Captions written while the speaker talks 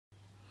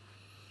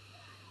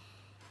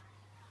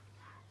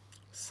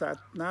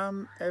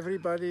Satnam,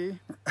 everybody,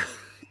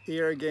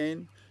 here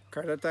again,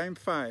 Karta Time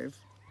 5.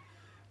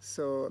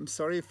 So I'm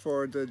sorry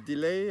for the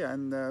delay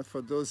and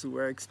for those who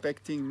were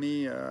expecting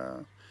me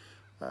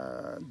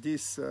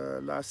this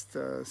last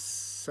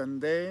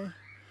Sunday,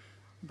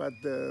 but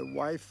the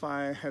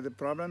Wi-Fi had a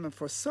problem and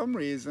for some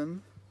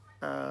reason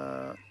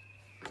uh,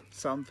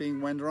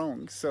 something went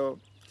wrong. So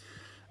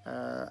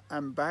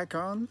I'm back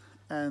on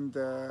and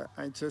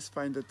I just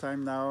find the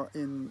time now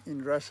in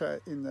Russia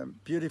in a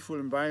beautiful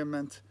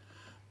environment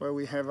where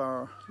we have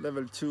our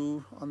level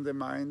 2 on the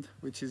mind,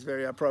 which is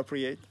very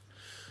appropriate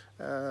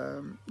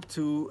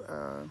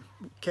to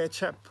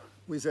catch up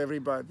with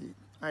everybody.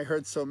 I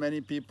heard so many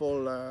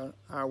people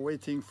are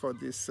waiting for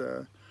this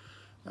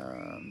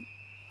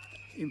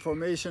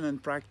information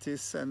and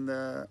practice, and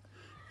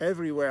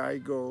everywhere I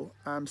go,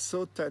 I'm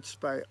so touched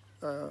by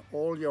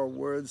all your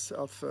words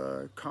of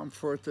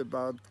comfort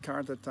about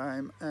Karta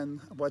time and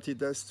what it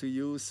does to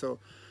you. So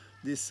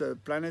this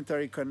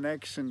planetary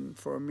connection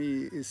for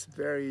me is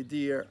very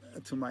dear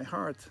to my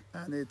heart,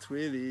 and it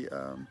really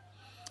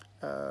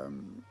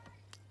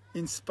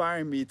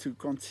inspires me to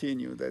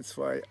continue. That's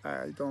why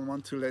I don't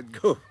want to let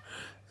go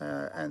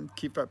and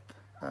keep up.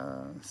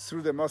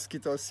 Through the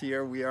mosquitoes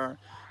here, we are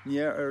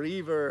near a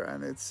river,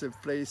 and it's a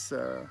place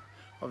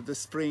of the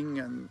spring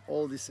and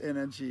all this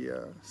energy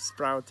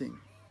sprouting.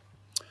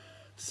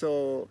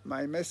 So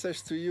my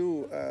message to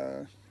you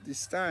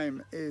this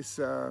time is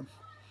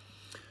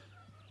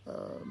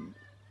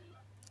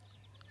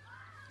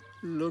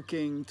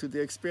looking to the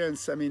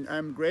experience. I mean,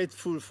 I'm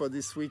grateful for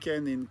this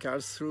weekend in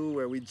Karlsruhe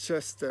where we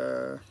just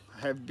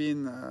have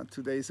been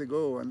 2 days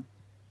ago, and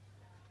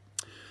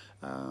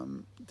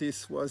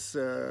this was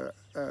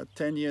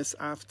 10 years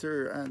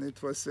after, and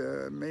it was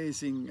an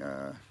amazing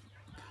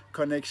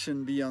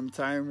connection beyond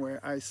time where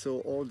I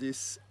saw all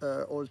these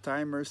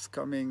old-timers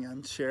coming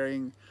and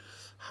sharing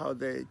how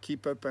they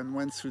keep up and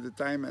went through the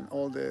time, and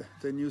all the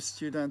new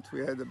students.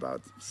 We had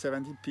about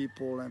 70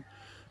 people, and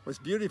it was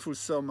beautiful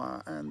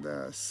summer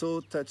and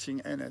so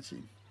touching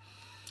energy.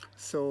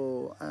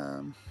 So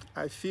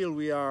I feel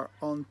we are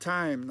on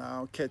time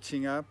now,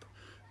 catching up,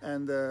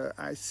 and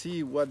I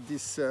see what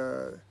this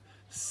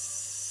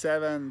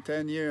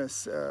 7-10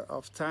 years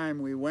of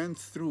time we went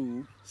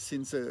through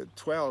since the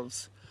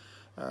 12s,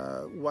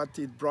 what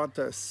it brought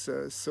us.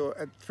 So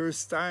at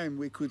first time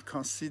we could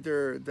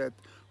consider that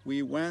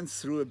we went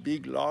through a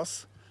big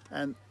loss,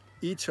 and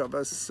each of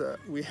us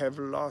we have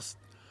lost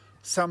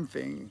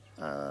something.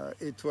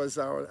 It was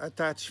our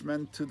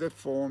attachment to the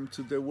form,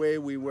 to the way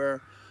we were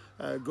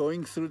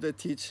going through the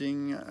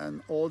teaching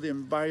and all the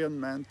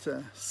environment.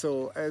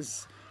 So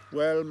as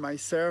well,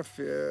 myself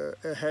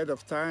ahead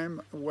of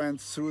time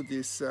went through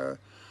this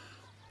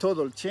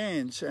total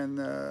change and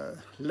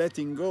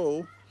letting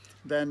go.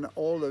 Then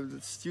all of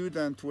the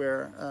students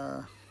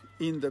were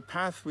in the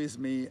path with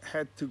me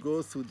had to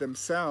go through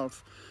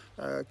themselves,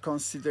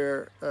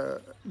 consider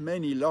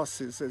many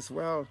losses as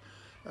well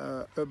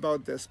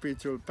about their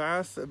spiritual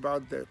path,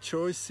 about their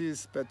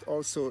choices, but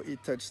also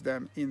it touched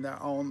them in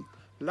their own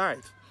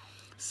life.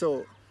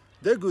 So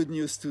the good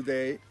news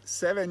today,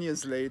 7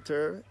 years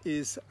later,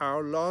 is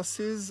our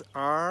losses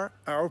are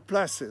our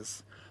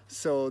pluses.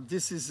 So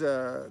this is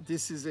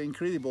an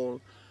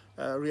incredible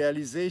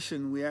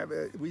realization.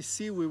 We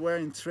see we were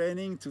in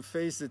training to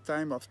face the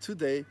time of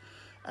today,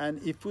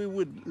 and if we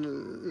would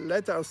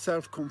let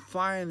ourselves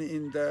confine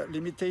in the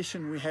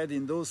limitation we had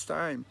in those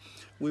times,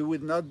 we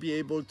would not be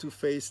able to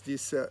face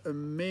these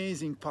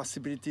amazing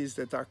possibilities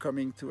that are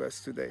coming to us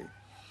today.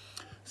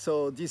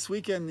 So this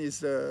weekend is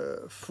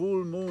the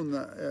full moon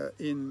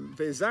in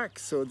Vesak.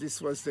 So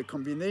this was the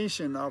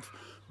combination of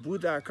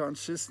Buddha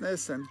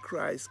consciousness and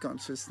Christ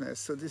consciousness.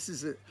 So this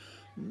is an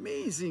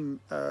amazing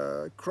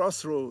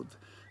crossroad.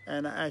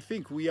 And I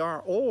think we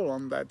are all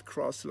on that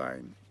cross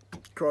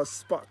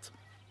spot.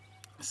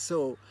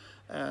 So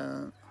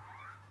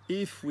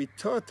if we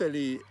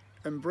totally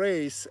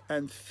embrace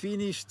and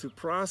finish to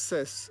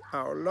process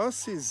our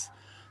losses,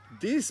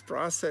 this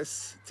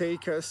process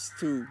takes us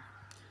to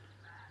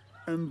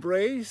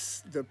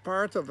embrace the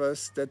part of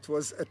us that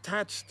was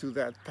attached to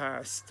that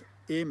past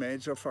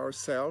image of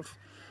ourselves.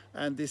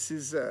 And this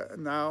is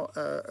now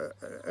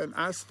an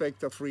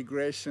aspect of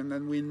regression,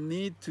 and we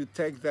need to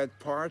take that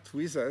part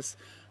with us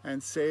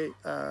and say,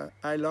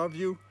 I love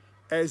you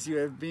as you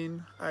have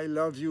been. I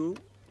love you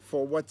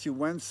for what you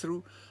went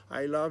through.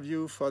 I love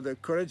you for the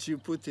courage you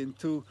put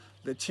into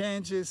the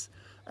changes,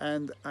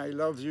 and I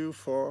love you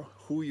for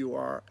who you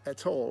are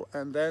at all.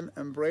 And then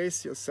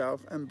embrace yourself,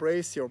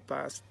 embrace your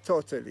past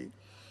totally,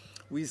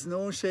 with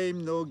no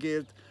shame, no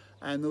guilt,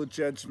 and no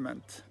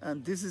judgment.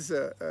 And this is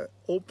an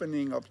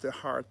opening of the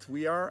heart.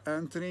 We are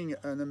entering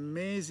an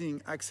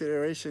amazing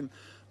acceleration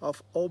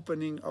of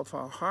opening of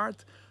our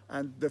heart,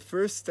 and the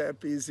first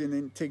step is in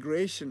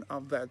integration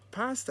of that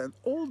past and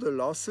all the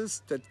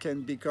losses that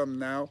can become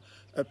now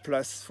a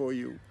plus for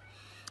you.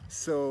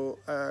 So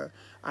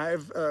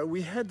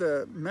we had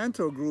a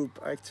mentor group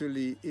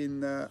actually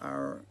in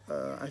our,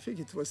 I think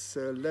it was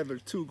level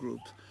 2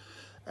 group.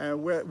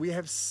 where we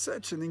have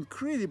such an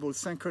incredible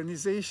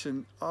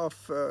synchronization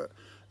of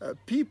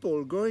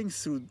people going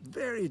through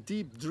very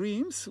deep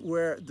dreams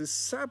where the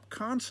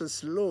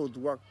subconscious load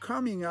were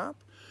coming up,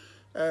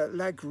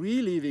 like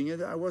reliving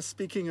it. I was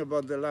speaking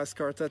about the last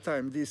Karta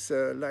time, this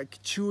like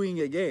chewing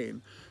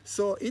again.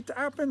 So it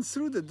happened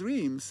through the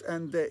dreams,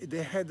 and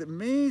they had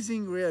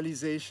amazing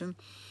realization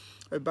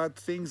about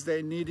things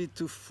they needed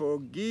to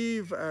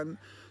forgive, and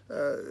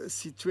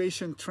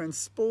situation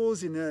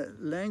transposed in a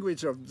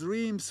language of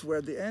dreams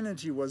where the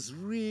energy was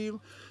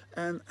real.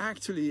 And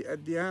actually,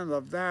 at the end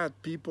of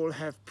that, people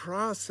have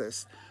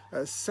processed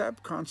a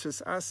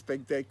subconscious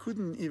aspect they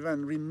couldn't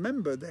even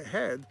remember they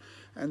had,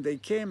 and they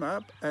came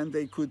up and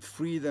they could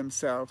free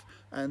themselves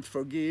and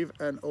forgive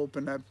and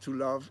open up to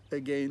love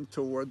again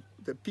toward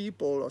the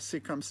people or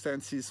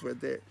circumstances where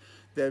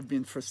they've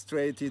been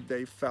frustrated,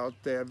 they felt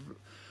they have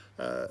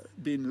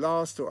been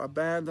lost or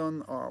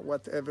abandoned or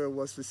whatever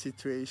was the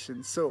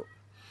situation. So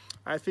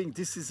I think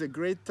this is a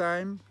great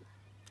time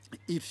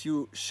if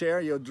you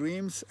share your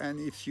dreams, and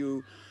if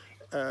you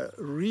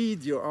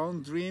read your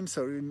own dreams,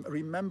 or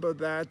remember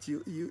that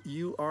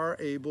you are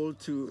able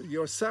to,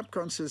 your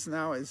subconscious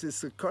now, is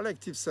this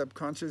collective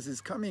subconscious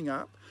is coming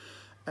up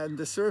and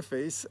the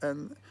surface,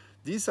 and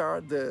these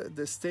are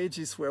the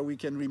stages where we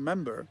can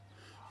remember,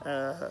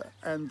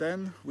 and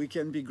then we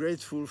can be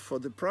grateful for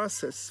the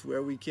process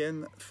where we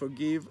can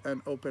forgive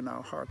and open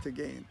our heart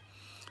again.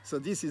 So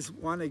this is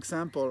one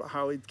example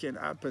how it can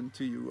happen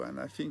to you, and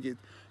I think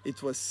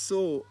it was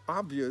so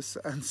obvious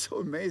and so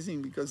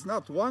amazing, because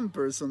not one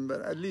person,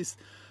 but at least,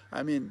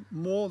 I mean,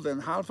 more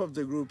than half of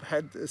the group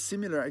had a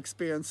similar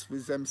experience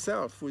with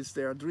themselves, with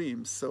their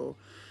dreams. So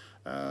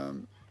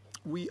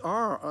we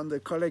are on the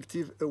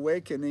collective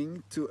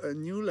awakening to a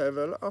new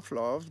level of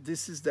love.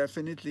 This is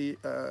definitely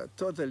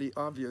totally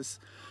obvious,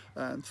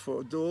 and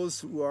for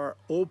those who are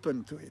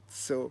open to it.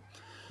 So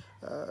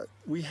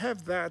we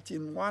have that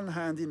in one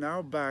hand in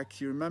our back.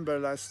 You remember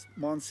last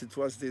month it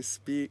was this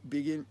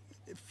begin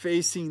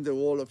facing the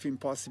wall of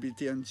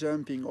impossibility and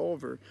jumping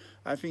over.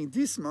 I think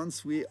this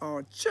month we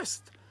are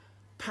just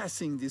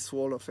passing this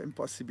wall of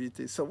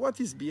impossibility. So what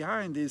is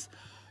behind is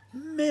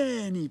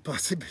many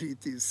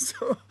possibilities.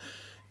 So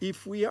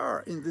if we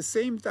are in the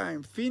same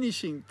time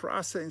finishing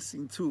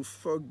processing to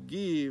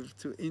forgive,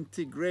 to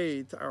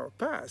integrate our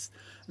past,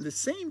 at the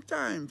same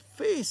time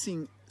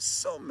facing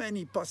so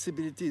many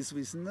possibilities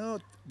with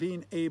not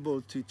being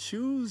able to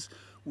choose,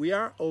 we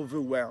are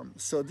overwhelmed.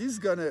 So this is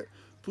gonna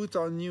put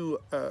on you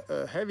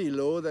a heavy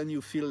load, and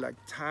you feel like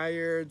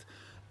tired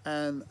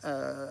and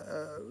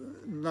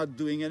not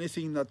doing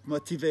anything, not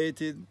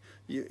motivated.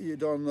 You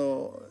don't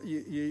know,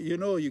 you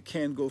know you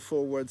can't go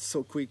forward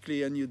so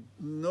quickly, and you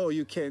know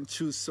you can't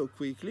choose so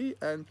quickly,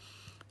 and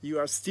you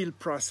are still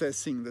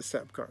processing the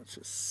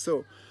subconscious.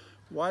 So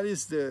what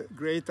is the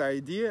great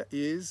idea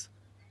is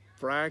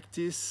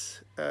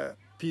practice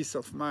peace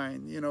of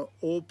mind, you know,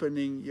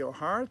 opening your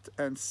heart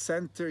and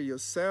center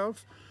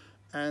yourself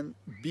and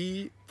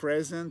be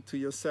present to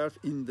yourself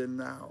in the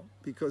now,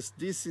 because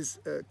this is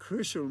a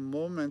crucial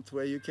moment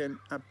where you can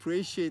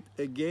appreciate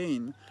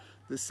again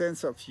the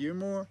sense of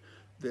humor,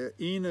 the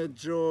inner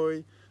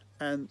joy,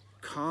 and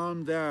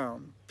calm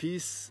down,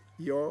 peace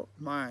your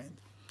mind.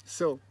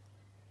 So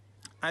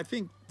I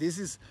think this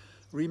is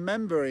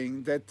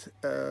remembering that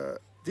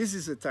this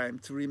is a time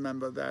to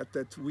remember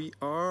that we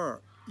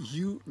are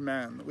you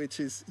man, which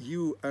is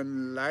you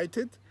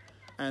enlightened,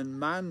 and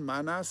man,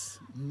 manas,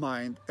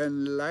 mind,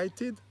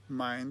 enlightened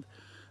mind.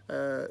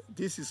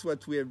 This is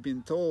what we have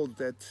been told,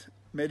 that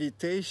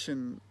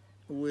meditation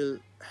will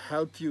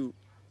help you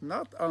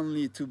not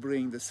only to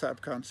bring the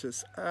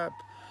subconscious up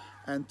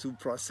and to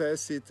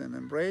process it and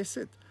embrace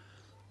it,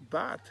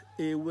 but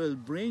it will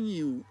bring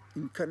you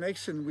in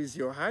connection with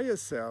your higher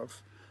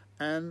self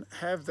and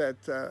have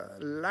that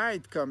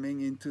light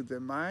coming into the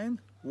mind,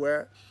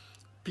 where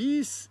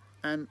peace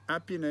and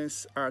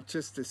happiness are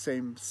just the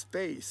same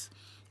space.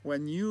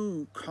 When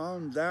you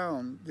calm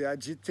down the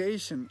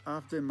agitation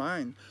of the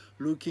mind,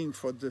 looking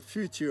for the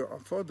future or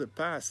for the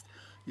past,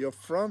 your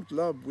front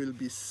lobe will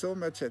be so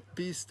much at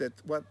peace that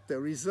what the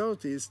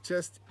result is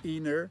just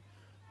inner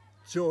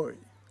joy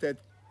that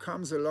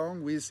comes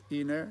along with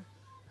inner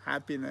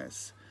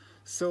happiness.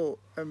 So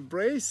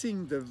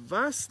embracing the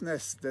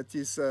vastness that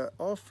is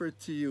offered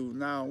to you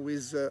now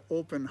with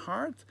open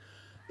heart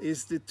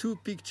is the two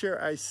pictures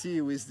I see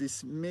with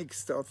this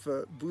mix of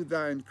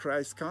Buddha and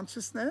Christ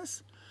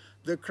consciousness.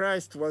 The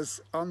Christ was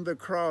on the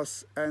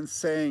cross and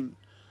saying,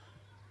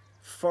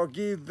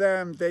 forgive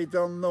them, they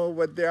don't know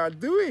what they are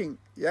doing.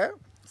 Yeah?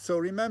 So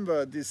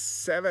remember, these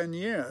 7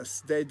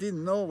 years, they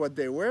didn't know what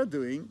they were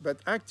doing, but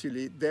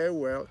actually they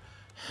were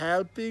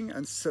helping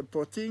and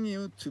supporting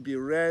you to be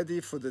ready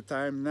for the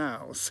time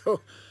now.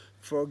 So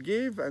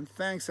forgive and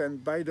thanks.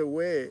 And by the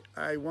way,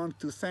 I want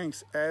to thank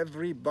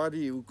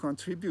everybody who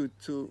contribute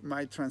to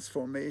my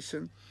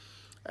transformation.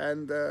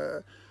 And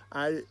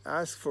I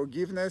ask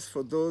forgiveness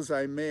for those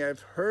I may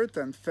have hurt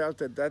and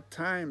felt at that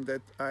time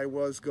that I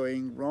was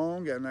going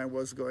wrong and I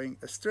was going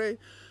astray.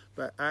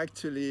 but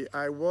actually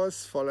I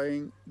was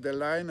following the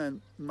line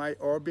and my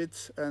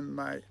orbit and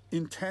my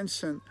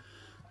intention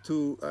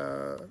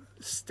to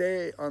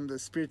stay on the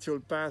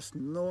spiritual path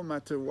no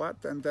matter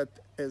what, and that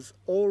has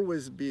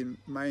always been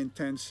my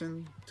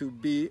intention, to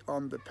be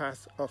on the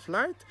path of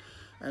light.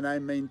 And I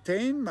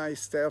maintain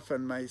myself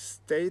and my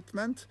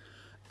statement,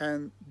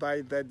 and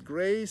by that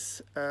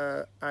grace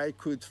I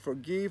could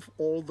forgive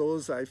all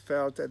those I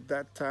felt at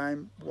that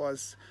time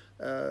was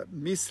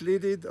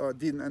misleaded or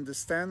didn't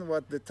understand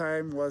what the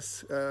time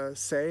was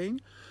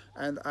saying.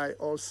 And I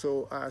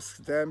also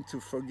asked them to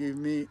forgive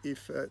me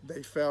if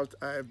they felt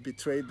I have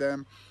betrayed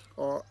them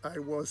or I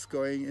was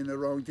going in the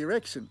wrong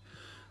direction.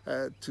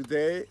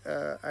 Today,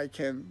 I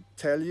can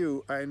tell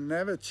you, I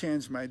never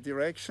changed my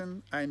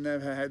direction. I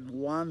never had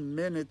 1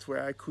 minute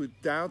where I could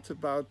doubt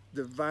about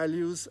the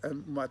values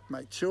and what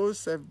my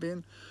choices have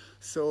been.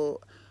 So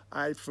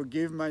I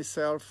forgive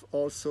myself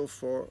also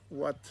for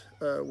what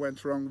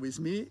went wrong with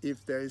me,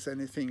 if there is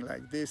anything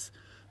like this.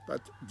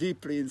 But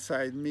deeply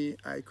inside me,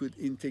 I could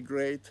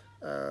integrate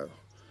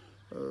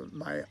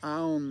my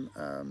own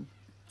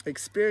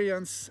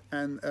experience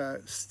and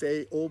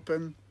stay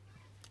open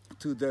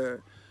to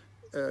the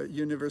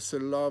universal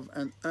love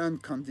and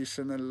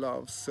unconditional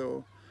love.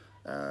 So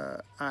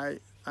I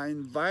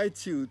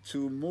invite you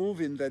to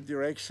move in that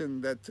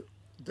direction, that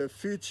the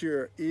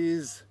future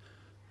is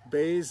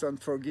based on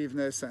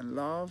forgiveness and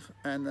love,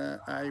 and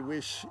I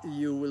wish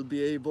you will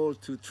be able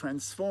to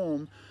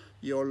transform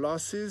your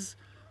losses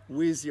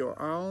with your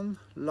own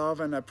love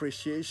and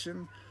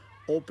appreciation.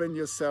 Open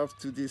yourself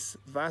to this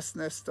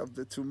vastness of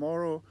the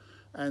tomorrow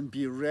and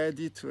be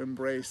ready to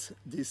embrace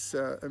these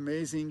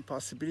amazing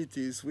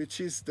possibilities,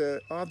 which is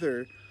the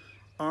other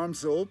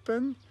arms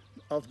open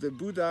of the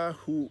Buddha,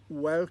 who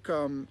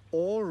welcome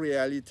all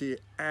reality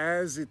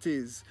as it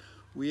is.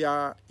 We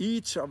are,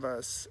 each of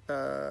us,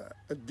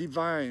 a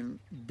divine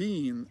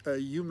being, a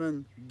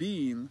human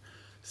being.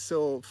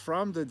 So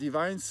from the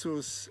divine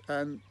source,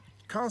 and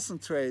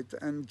concentrate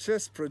and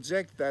just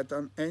project that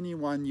on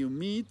anyone you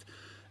meet,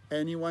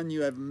 anyone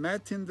you have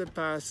met in the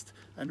past,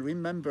 and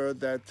remember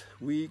that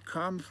we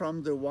come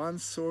from the one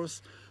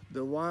source,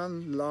 the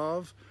one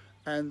love,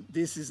 and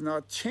this is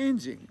not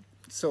changing.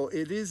 So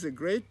it is a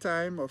great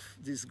time of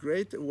this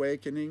great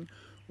awakening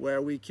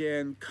where we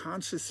can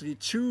consciously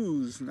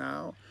choose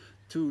now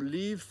to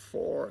live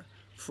for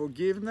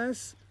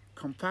forgiveness,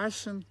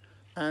 compassion,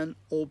 and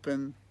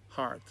open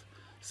heart.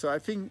 So I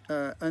think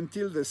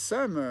until the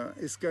summer,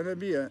 it's going to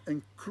be an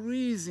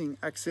increasing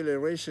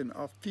acceleration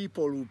of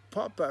people who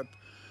pop up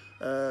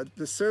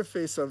the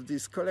surface of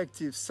this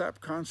collective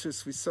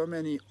subconscious with so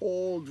many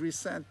old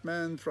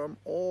resentment from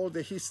all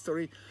the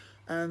history,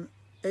 and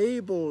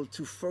able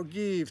to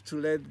forgive, to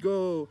let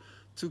go,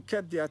 to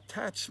cut the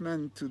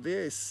attachment to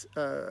this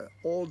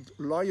old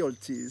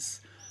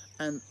loyalties,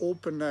 and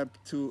open up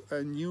to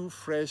a new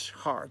fresh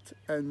heart,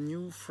 a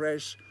new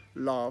fresh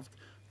love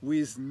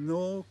with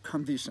no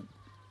condition.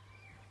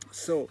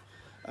 So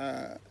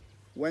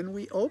when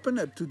we open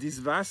up to this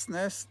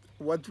vastness,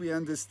 what we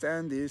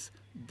understand is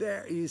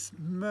there is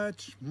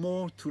much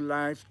more to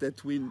life than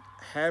we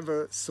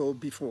ever saw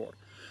before.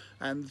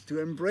 And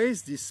to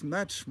embrace this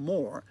much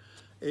more,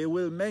 it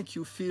will make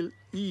you feel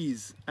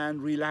ease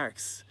and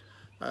relax.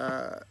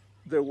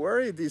 The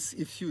worry is,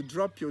 if you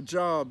drop your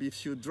job,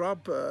 if you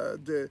drop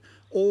the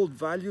old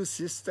value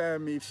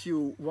system, if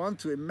you want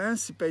to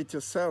emancipate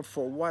yourself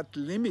for what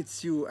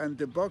limits you and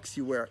the box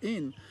you were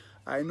in,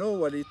 I know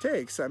what it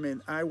takes. I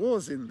mean, I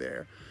was in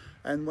there.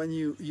 And when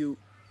you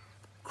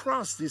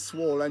cross this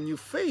wall and you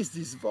face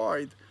this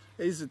void,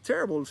 there is a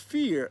terrible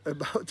fear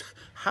about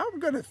how I'm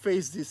going to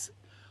face this,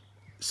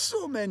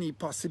 so many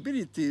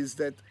possibilities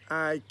that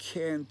I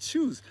can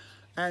choose.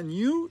 And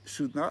you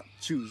should not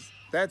choose.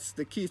 That's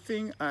the key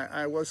thing.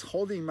 I was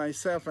holding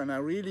myself, and I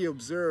really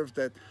observed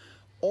that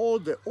all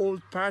the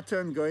old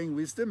pattern going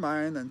with the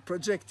mind and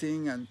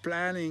projecting and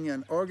planning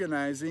and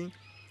organizing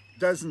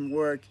doesn't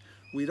work.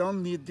 We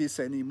don't need this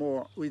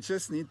anymore. We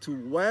just need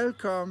to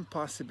welcome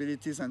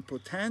possibilities and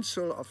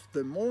potential of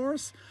the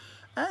mores,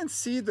 and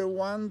see the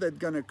one that's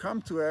going to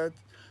come to us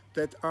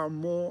that are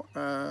more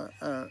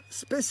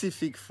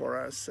specific for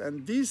us.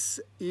 And this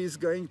is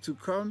going to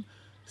come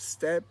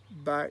step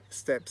by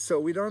step. So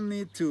we don't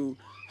need to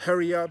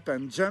hurry up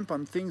and jump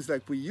on things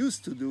like we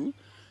used to do.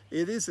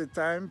 It is a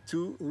time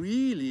to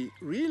really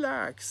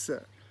relax,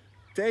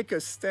 take a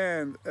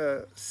stand,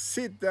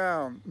 sit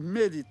down,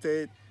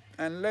 meditate,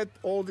 and let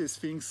all these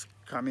things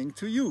coming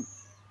to you.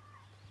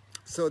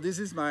 So this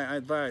is my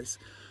advice.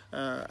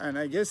 And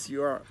I guess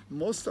you are,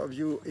 most of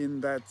you,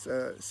 in that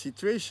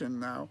situation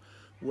now,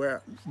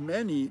 where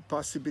many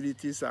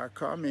possibilities are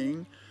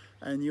coming,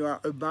 and you are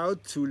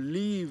about to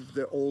leave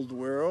the old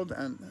world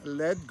and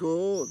let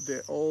go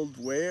the old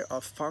way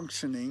of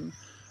functioning,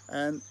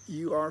 and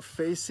you are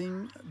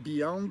facing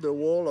beyond the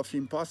wall of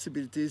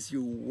impossibilities.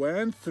 You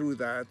went through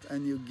that,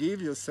 and you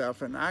give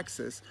yourself an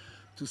access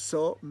to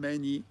so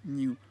many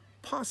new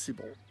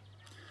possible.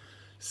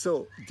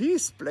 So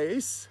this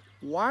place,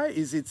 why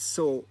is it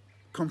so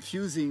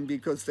confusing?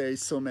 Because there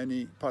is so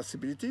many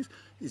possibilities.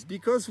 is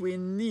because we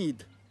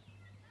need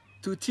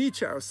to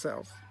teach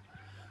ourselves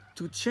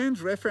to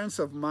change reference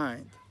of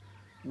mind.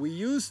 We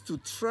used to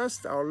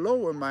trust our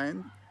lower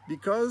mind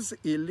because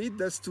it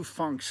leads us to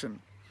function.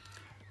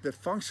 The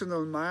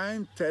functional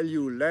mind tell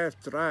you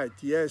left, right,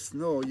 yes,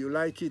 no, you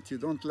like it, you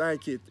don't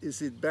like it,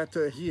 is it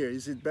better here,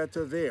 is it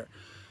better there?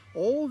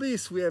 All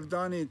this we have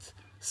done it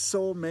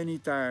so many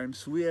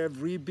times. We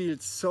have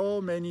rebuilt so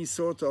many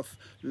sort of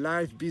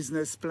life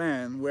business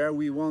plan, where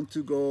we want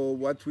to go,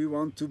 what we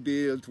want to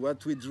build,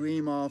 what we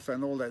dream of,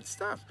 and all that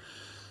stuff.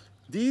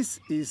 This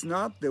is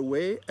not the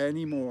way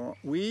anymore.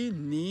 We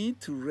need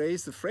to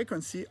raise the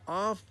frequency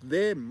of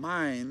the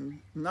mind,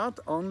 not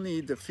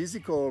only the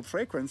physical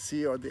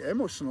frequency or the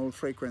emotional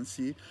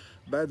frequency,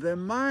 but the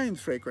mind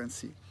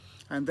frequency.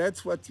 And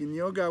that's what in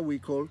yoga we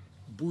call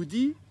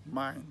buddhi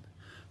mind.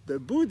 The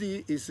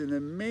buddhi is an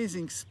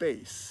amazing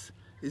space.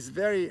 It's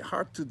very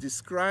hard to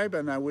describe,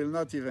 and I will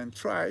not even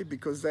try,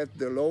 because that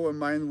the lower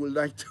mind would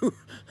like to,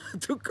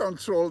 to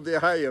control the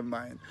higher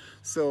mind.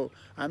 So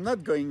I'm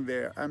not going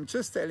there. I'm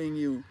just telling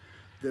you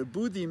the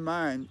buddhi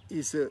mind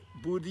is a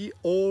buddhi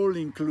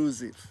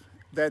all-inclusive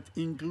that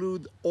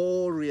include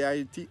all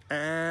reality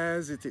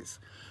as it is.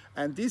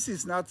 And this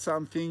is not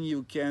something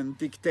you can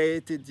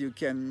dictate it, you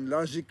can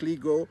logically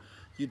go.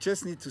 You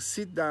just need to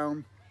sit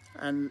down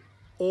and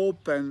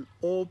open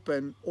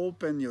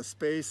your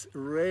space,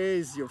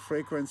 raise your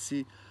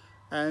frequency,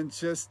 and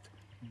just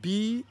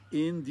be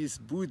in this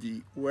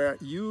buddhi where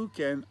you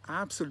can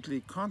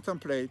absolutely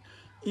contemplate,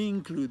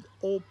 include,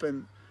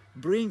 open,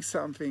 bring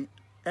something,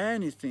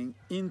 anything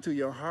into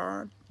your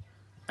heart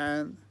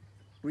and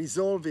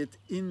resolve it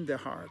in the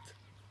heart.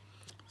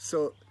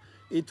 So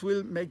it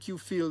will make you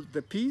feel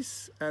the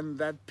peace, and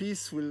that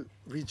peace will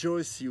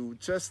rejoice you.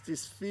 Just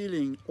this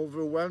feeling,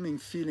 overwhelming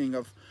feeling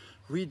of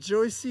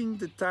rejoicing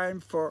the time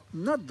for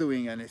not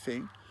doing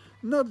anything,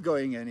 not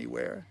going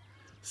anywhere.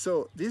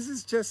 So this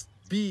is just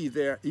be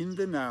there in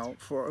the now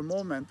for a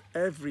moment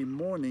every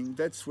morning.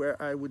 That's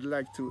where I would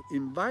like to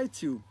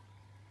invite you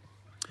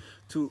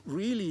to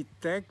really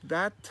take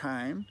that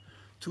time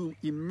to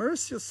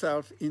immerse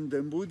yourself in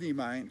the buddhi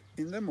mind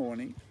in the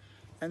morning,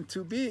 and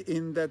to be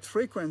in that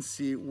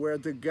frequency where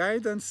the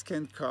guidance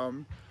can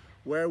come,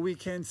 where we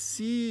can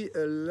see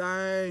a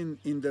line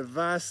in the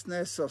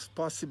vastness of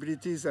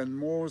possibilities and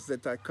mores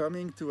that are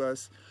coming to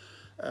us.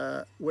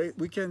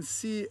 We can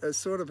see a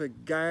sort of a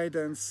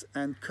guidance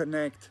and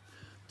connect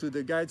to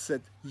the guides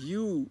that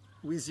you,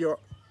 with your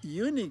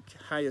unique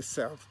higher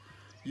self,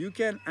 you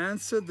can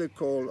answer the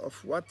call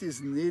of what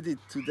is needed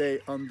today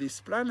on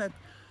this planet,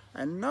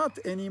 and not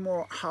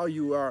anymore how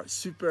you are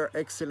super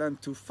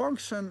excellent to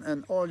function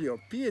and all your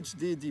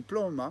PhD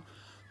diploma,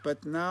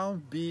 but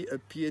now be a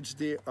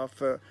PhD of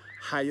a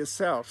higher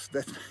self.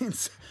 That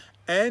means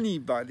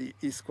anybody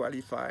is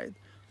qualified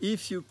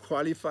if you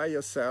qualify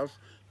yourself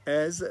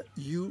as a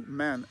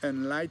human,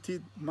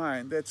 enlightened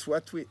mind. That's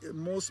what we,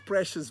 most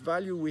precious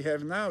value we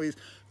have now is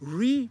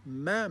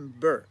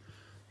remember.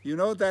 You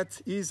know,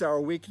 that is our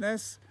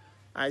weakness.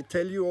 I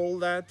tell you all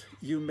that.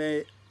 You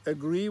may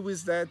agree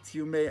with that.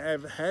 You may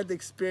have had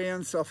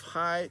experience of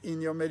high in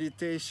your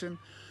meditation.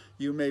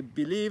 You may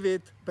believe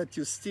it, but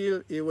you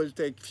still, it will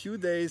take few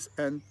days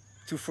and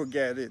to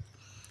forget it.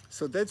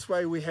 So that's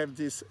why we have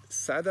this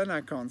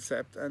sadhana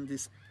concept and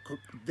this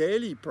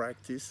daily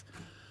practice.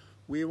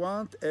 We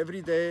want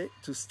every day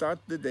to start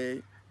the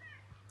day,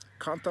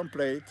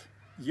 contemplate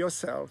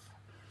yourself,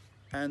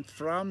 and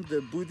from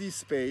the buddhi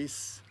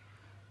space,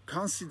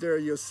 consider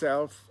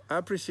yourself,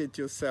 appreciate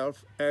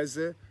yourself as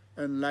an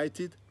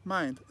enlightened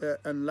mind, an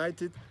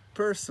enlightened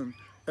person,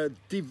 a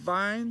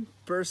divine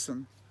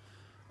person,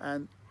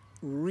 and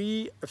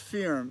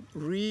reaffirm,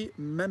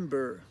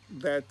 remember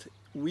that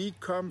we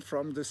come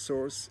from the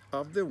source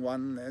of the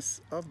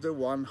oneness, of the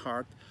one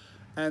heart,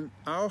 and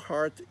our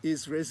heart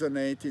is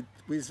resonated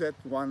with that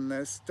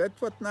oneness.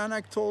 That's what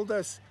Nanak told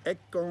us, Ek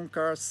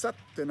Onkar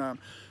Satyanam.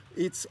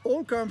 It's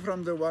all come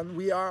from the one.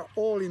 We are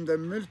all in the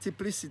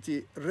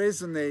multiplicity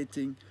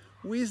resonating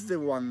with the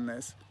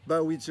oneness,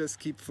 but we just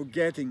keep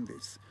forgetting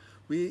this.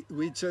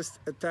 We just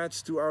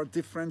attach to our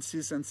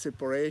differences and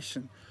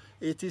separation.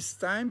 It is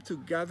time to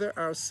gather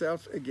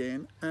ourselves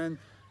again and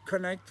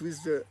connect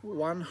with the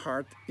one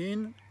heart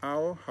in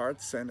our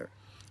heart center.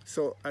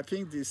 So I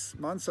think this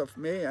month of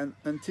May and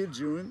until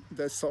June,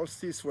 the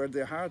solstice where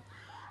the heart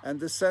and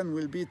the sun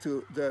will be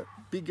to the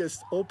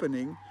biggest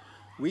opening,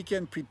 we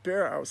can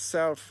prepare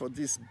ourselves for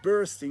this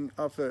bursting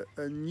of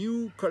a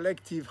new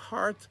collective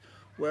heart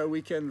where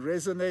we can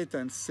resonate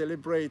and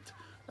celebrate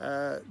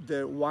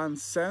the one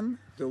sun,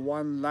 the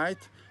one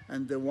light,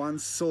 and the one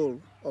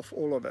soul of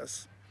all of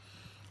us.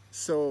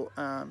 So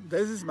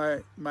this is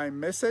my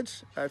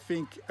message. I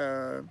think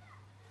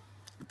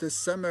the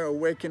summer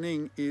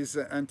awakening is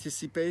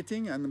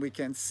anticipating, and we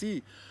can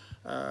see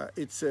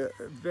it's a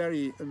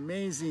very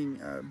amazing,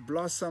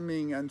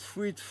 blossoming and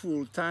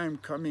fruitful time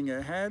coming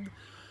ahead.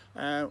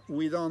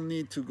 We don't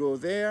need to go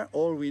there.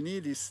 All we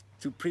need is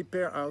to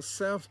prepare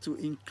ourselves to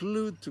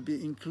include, to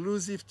be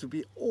inclusive, to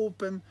be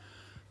open,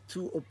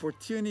 to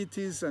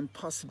opportunities and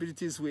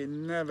possibilities we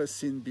never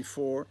seen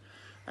before,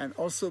 and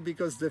also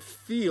because the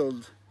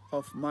field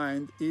of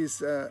mind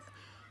is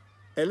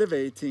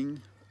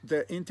elevating.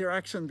 The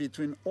interaction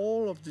between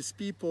all of these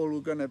people who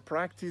are going to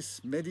practice,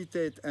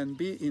 meditate, and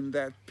be in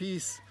that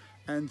peace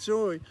and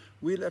joy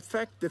will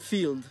affect the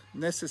field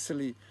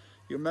necessarily.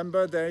 You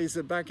remember there is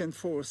a back and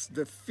forth.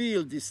 The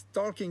field is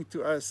talking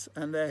to us,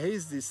 and there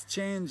is this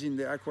change in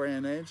the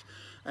Aquarian age,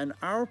 and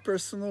our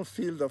personal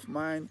field of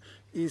mind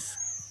is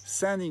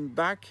sending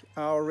back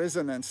our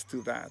resonance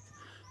to that.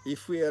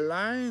 If we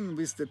align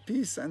with the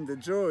peace and the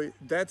joy,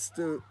 that's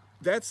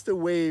the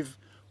wave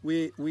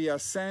we are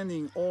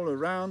sending all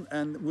around,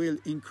 and will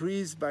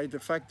increase by the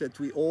fact that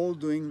we all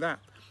doing that.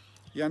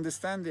 You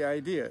understand the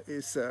idea?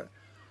 Is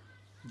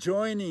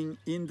joining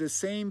in the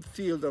same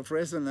field of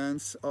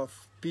resonance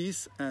of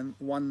peace and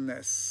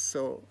oneness.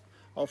 So,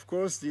 of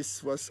course,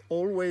 this was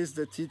always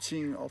the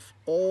teaching of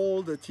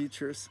all the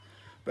teachers,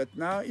 but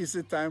now is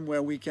the time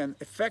where we can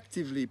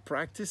effectively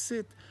practice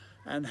it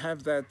and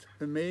have that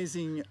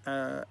amazing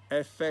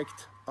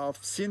effect of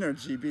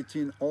synergy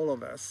between all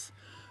of us,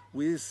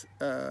 with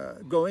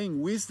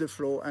going with the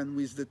flow and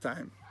with the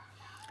time.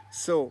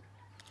 So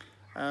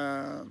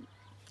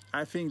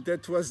I think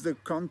that was the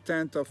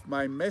content of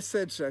my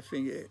message. I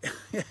think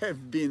it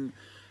have been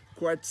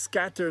quite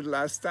scattered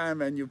last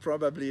time, and you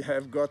probably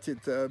have got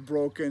it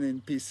broken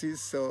in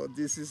pieces. So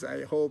this is,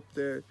 I hope,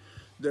 the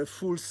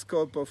full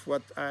scope of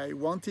what I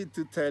wanted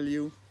to tell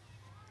you.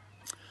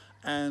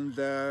 And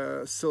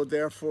so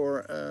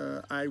therefore,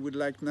 I would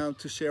like now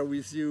to share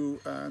with you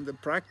the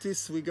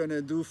practice we're going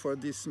to do for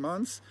this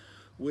month,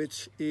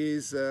 which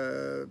is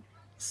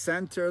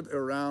centered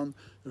around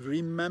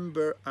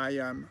remember I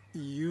am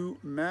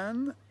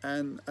human,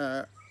 and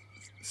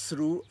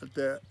through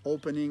the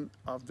opening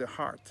of the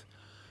heart.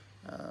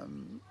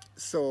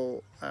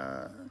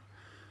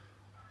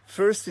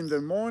 First in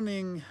the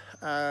morning,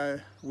 I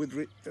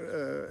would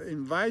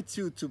invite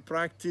you to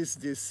practice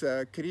this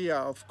kriya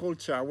of cold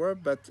shower,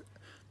 but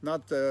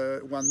not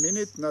 1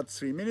 minute, not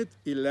 3 minutes,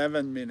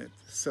 11 minutes.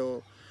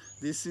 So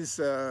this is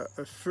a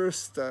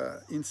first,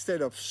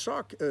 instead of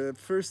shock,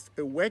 first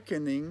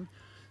awakening.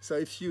 So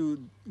if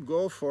you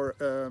go for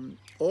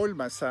oil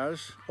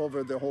massage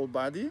over the whole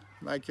body,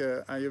 like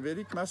a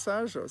Ayurvedic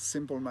massage or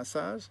simple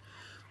massage,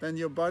 then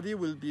your body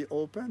will be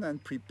open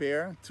and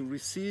prepare to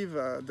receive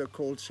the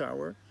cold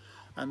shower.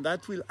 And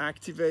that will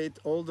activate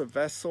all the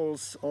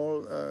vessels,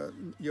 all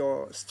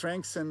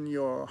strengthen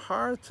your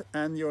heart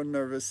and your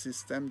nervous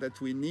system that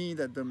we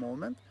need at the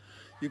moment.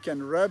 You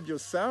can rub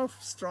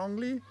yourself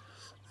strongly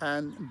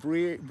and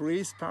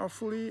breathe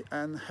powerfully,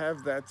 and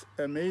have that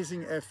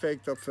amazing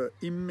effect of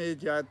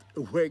immediate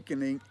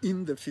awakening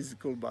in the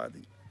physical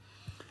body.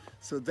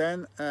 So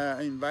then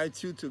I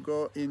invite you to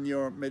go in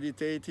your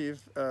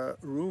meditative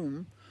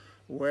room,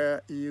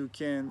 where you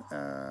can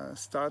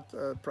start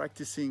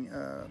practicing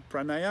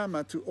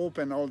pranayama to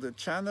open all the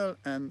channel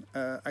and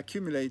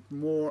accumulate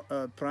more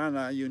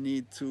prana you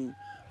need to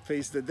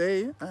face the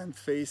day and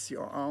face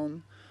your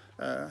own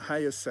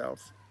higher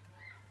self.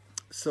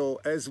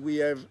 So as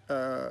we are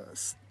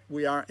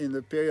in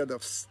the period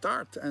of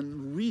start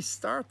and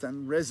restart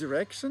and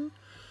resurrection,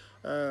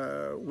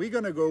 we're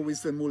going to go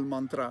with the Mool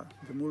Mantra.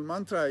 The Mool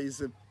Mantra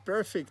is a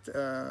perfect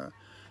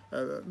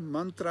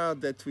mantra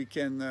that we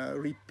can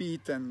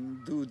repeat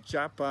and do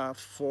japa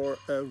for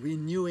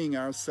renewing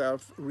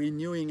ourselves,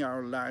 renewing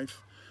our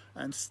life,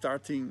 and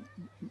starting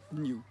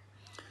new.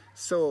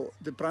 So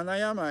the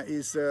pranayama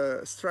is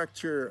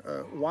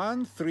structure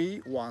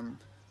 1-3-1.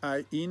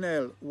 I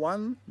inhale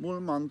 1 Mool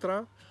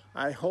Mantra,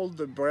 I hold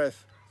the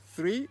breath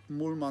 3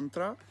 Mool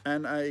Mantra,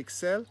 and I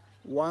exhale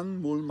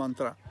 1 Mool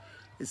Mantra.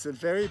 It's a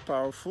very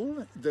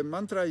powerful. The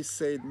mantra is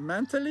said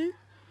mentally,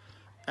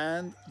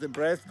 and the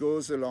breath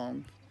goes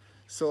along.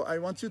 So I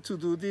want you to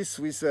do this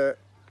with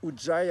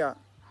Uddiyana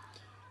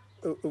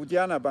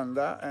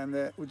Bandha and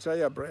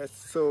Ujjayi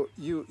breath. So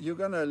you're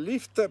going to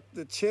lift up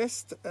the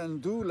chest and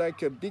do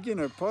like a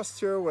beginner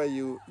posture, where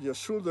your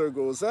shoulder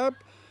goes up,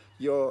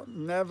 your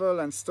navel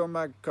and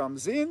stomach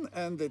comes in,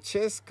 and the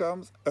chest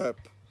comes up.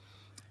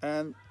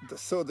 And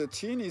so the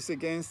chin is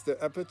against the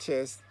upper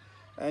chest,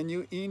 and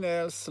you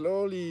inhale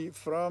slowly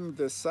from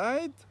the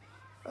side,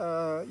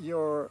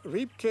 your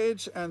rib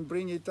cage, and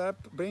bring it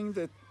up, bring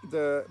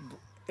the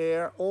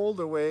air all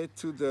the way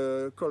to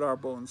the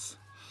collarbones.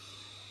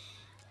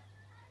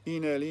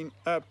 Inhaling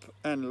up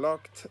and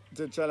locked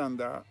the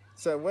Jalandhar.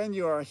 So when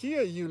you are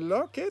here, you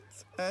lock it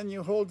and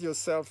you hold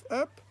yourself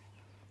up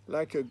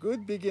like a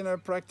good beginner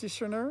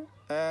practitioner,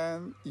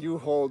 and you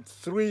hold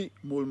 3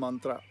 Mool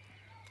Mantra.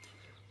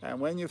 And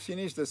when you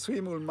finish the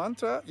 3 Mool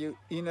Mantra, you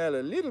inhale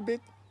a little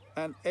bit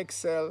and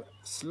exhale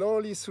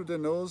slowly through the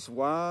nose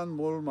 1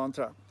 Mool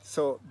Mantra.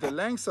 So the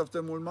length of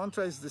the Mool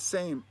Mantra is the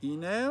same.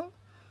 Inhale,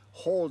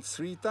 hold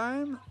 3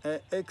 times,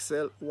 and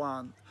exhale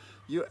 1.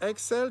 You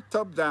exhale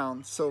top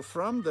down. So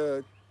from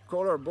the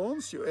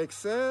collarbones, you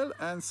exhale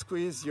and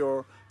squeeze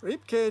your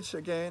rib cage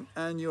again,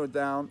 and you're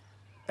down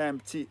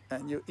empty.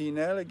 And you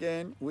inhale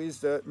again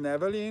with the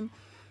navel in,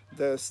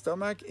 The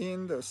stomach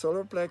in, the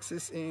solar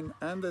plexus in,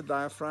 and the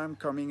diaphragm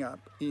coming up.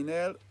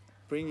 Inhale,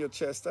 bring your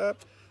chest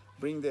up,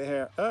 bring the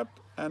hair up,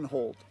 and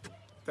hold.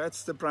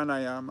 That's the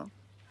pranayama.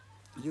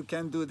 You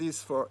can do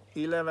this for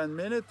 11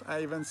 minutes.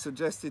 I even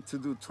suggested to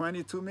do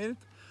 22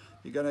 minutes.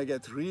 You're gonna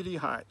get really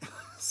high.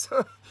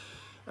 So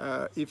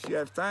if you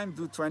have time,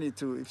 do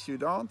 22. If you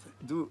don't,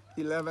 do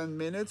 11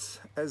 minutes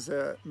as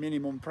a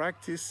minimum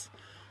practice.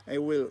 It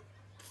will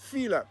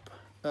fill up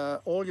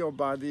all your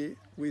body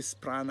with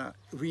prana,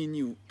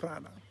 renew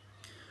prana.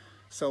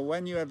 So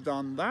when you have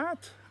done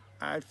that,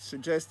 I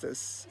suggest a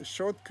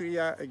short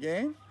kriya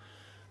again,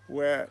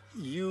 where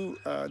you,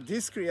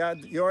 this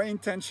kriya, your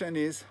intention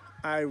is,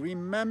 I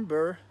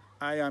remember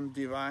I am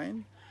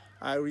divine.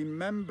 I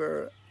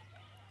remember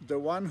the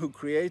one who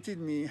created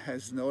me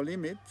has no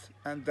limit,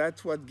 and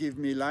that's what gives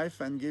me life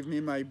and gives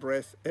me my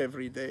breath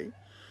every day.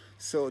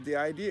 So the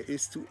idea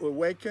is to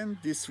awaken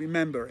this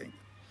remembering.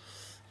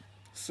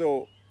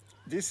 So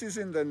this is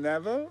in the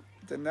navel.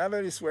 The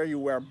navel is where you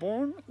were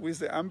born with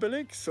the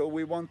umbilic. So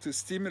we want to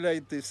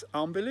stimulate this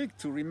umbilic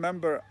to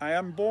remember I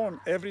am born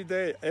every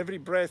day, every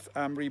breath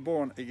I'm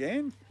reborn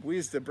again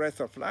with the breath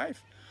of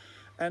life.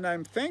 And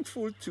I'm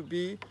thankful to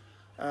be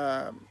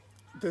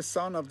the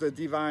son of the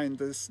divine,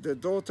 the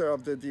daughter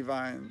of the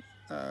divine,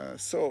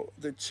 so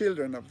the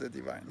children of the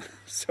divine.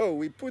 So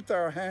we put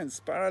our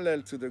hands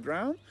parallel to the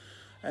ground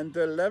and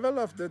the level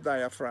of the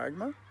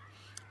diaphragm,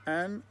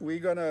 and we're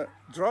gonna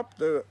drop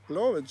the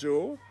lower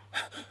jaw.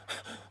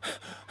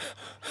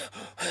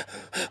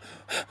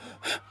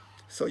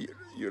 So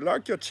you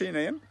lock your chin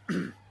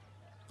in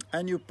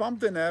and you pump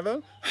the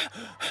navel.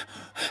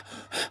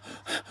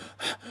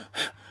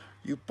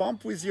 You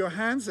pump with your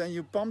hands and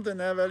you pump the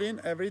navel in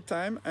every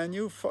time, and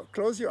you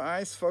close your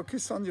eyes,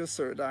 focus on your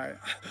third eye.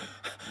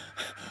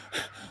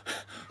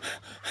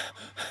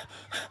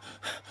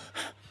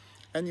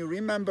 And you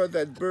remember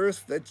that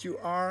birth, that you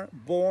are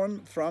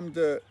born from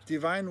the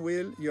divine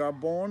will, you are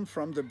born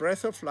from the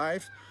breath of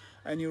life,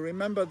 and you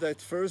remember that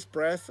first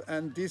breath,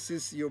 and this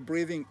is your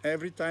breathing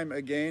every time,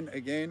 again,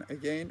 again,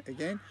 again,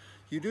 again.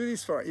 You do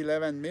this for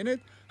 11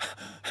 minutes.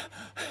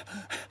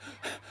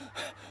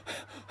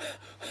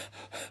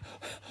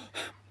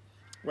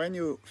 When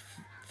you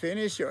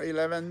finish your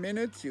 11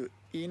 minutes, you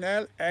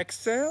inhale,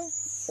 exhale,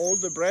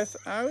 hold the breath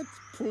out,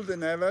 pull the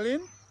navel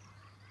in,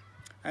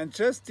 and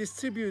just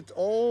distribute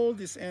all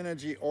this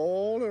energy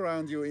all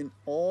around you in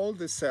all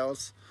the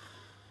cells.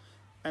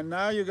 And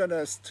now you're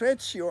gonna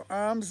stretch your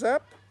arms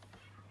up,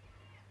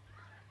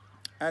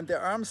 and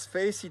the arms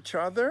face each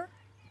other.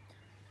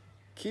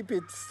 Keep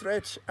it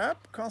stretched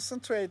up,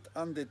 concentrate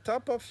on the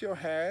top of your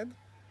head,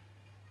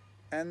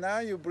 and now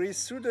you breathe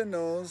through the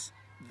nose,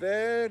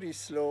 very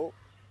slow,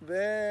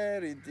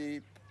 very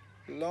deep,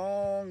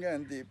 long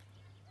and deep.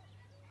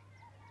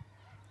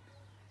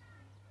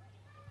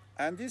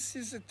 And this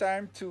is the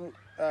time to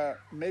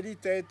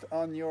meditate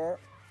on your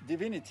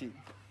divinity.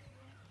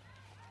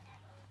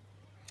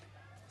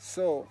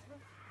 So,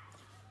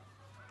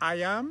 I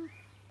am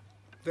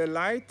the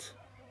light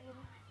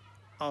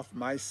of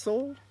my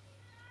soul.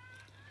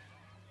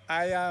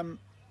 I am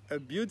a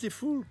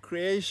beautiful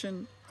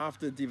creation of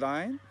the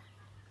divine.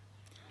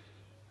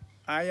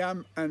 I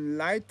am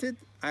enlightened.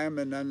 I am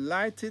an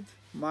enlightened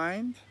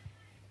mind.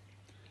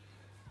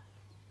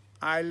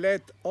 I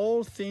let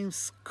all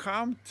things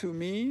come to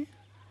me.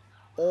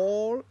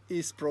 All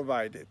is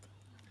provided.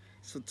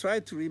 So try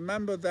to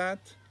remember that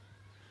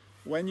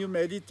when you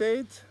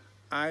meditate.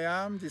 I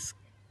am this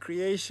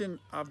creation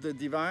of the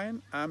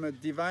divine. I'm a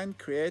divine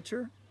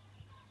creator.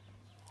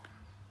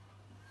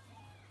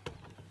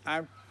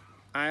 I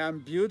am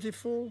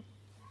beautiful.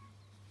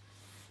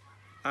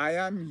 I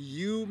am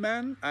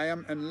human. I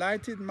am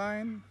enlightened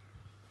mind.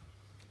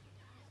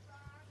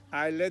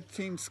 I let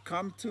things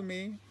come to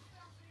me.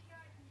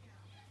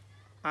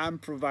 I'm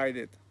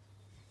provided.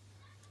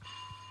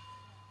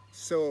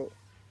 So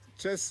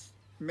just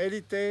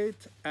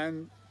meditate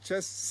and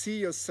just see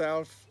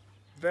yourself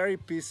very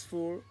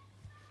peaceful,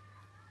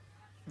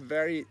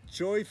 very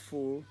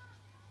joyful,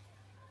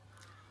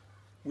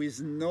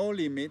 with no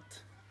limit,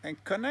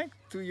 and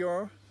connect to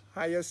your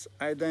highest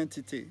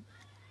identity.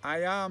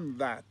 I am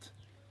that.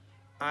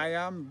 I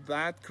am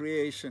that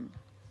creation.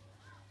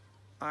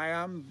 I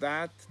am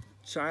that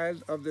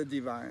child of the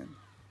divine.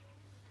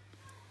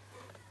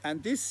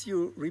 And this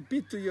you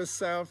repeat to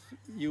yourself,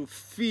 you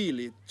feel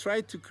it.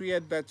 Try to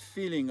create that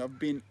feeling of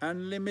being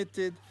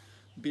unlimited,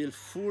 being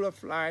full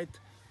of light,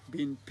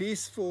 being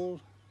peaceful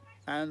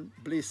and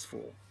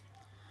blissful.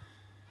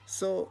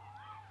 So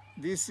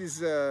this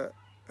is a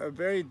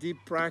very deep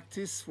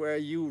practice where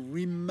you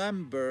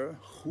remember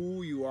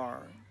who you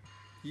are.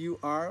 You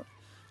are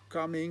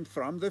coming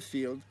from the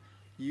field,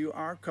 you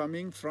are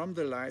coming from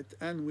the light,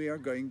 and we are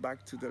going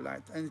back to the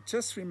light. And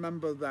just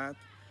remember that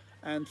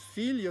and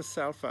fill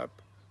yourself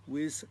up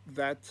with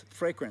that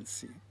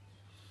frequency.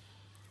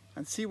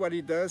 And see what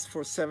it does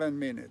for 7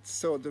 minutes.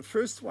 So the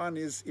first one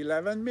is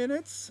 11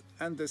 minutes,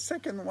 and the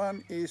second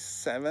one is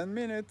 7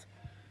 minutes.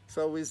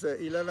 So with the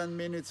 11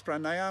 minutes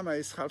pranayama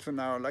is half an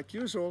hour like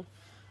usual.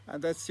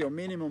 and that's your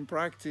minimum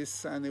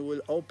practice, and it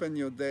will open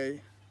your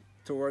day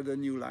toward a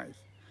new life.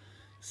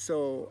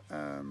 So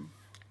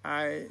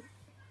I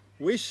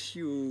wish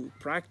you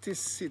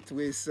practice it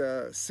with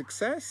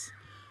success.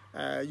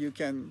 You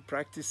can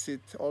practice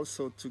it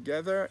also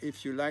together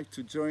if you like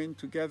to join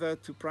together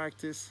to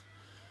practice.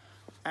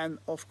 And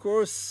of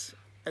course,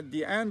 at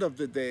the end of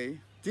the day,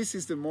 this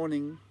is the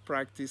morning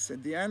practice.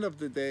 At the end of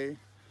the day,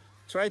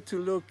 try to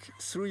look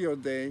through your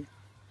day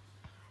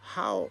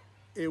how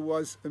it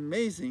was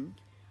amazing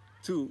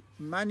to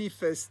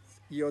manifest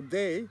your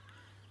day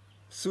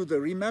through the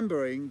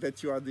remembering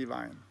that you are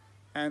divine.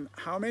 And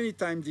how many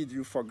times did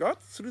you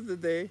forget through the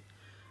day?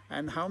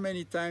 And how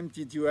many times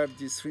did you have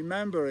this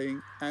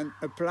remembering and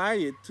apply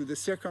it to the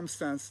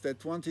circumstance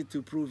that wanted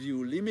to prove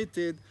you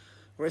limited,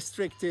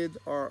 restricted,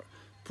 or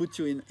put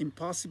you in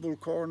impossible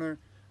corner,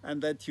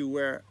 and that you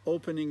were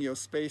opening your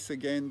space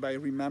again by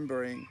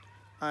remembering,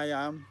 I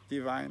am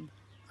divine,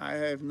 I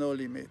have no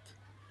limit.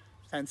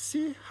 And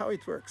see how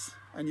it works.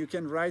 And you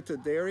can write a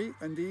diary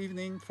in the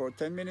evening for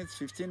 10 minutes,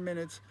 15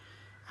 minutes,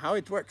 how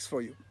it works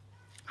for you,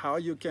 how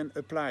you can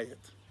apply it.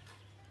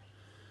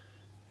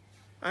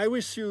 I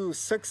wish you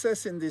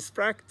success in this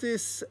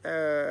practice.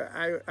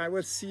 I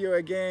will see you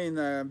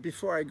again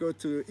before I go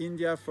to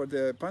India for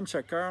the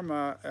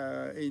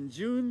Panchakarma in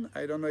June.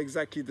 I don't know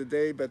exactly the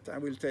day, but I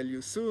will tell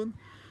you soon.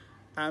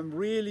 I'm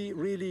really,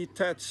 really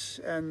touched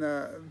and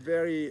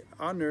very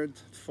honored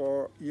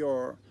for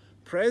your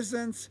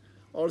presence.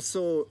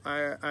 Also,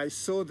 I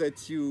saw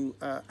that you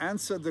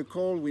answered the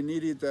call. We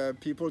needed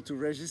people to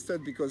register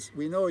because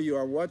we know you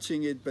are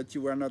watching it, but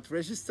you were not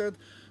registered.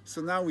 So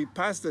now we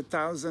passed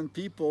 1,000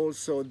 people.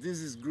 So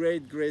this is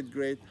great, great,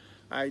 great.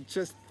 I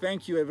just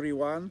thank you,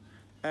 everyone.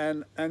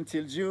 And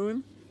until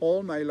June,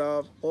 all my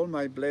love, all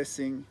my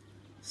blessing.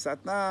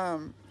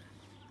 Satnam,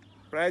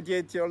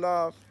 radiate your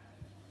love.